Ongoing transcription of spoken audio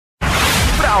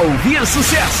Pra ouvir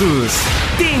sucessos,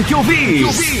 tem que ouvir.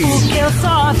 Porque eu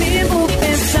só vivo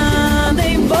pensando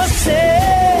em você.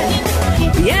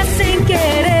 E é sem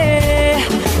querer,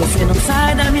 você não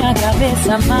sai da minha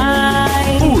cabeça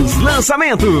mais. Os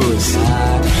lançamentos.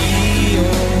 Aqui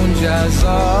onde as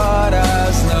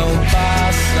horas não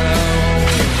passam.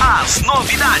 As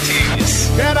novidades.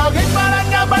 Quero alguém para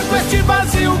acabar com este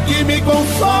vazio que me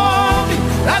consome.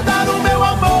 Pra dar o meu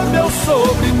amor, meu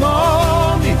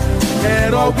sobrenome.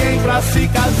 Quero alguém pra se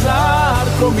casar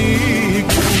comigo.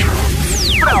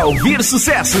 Pra ouvir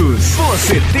sucessos,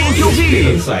 você tem que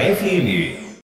ouvir. Esperança FM.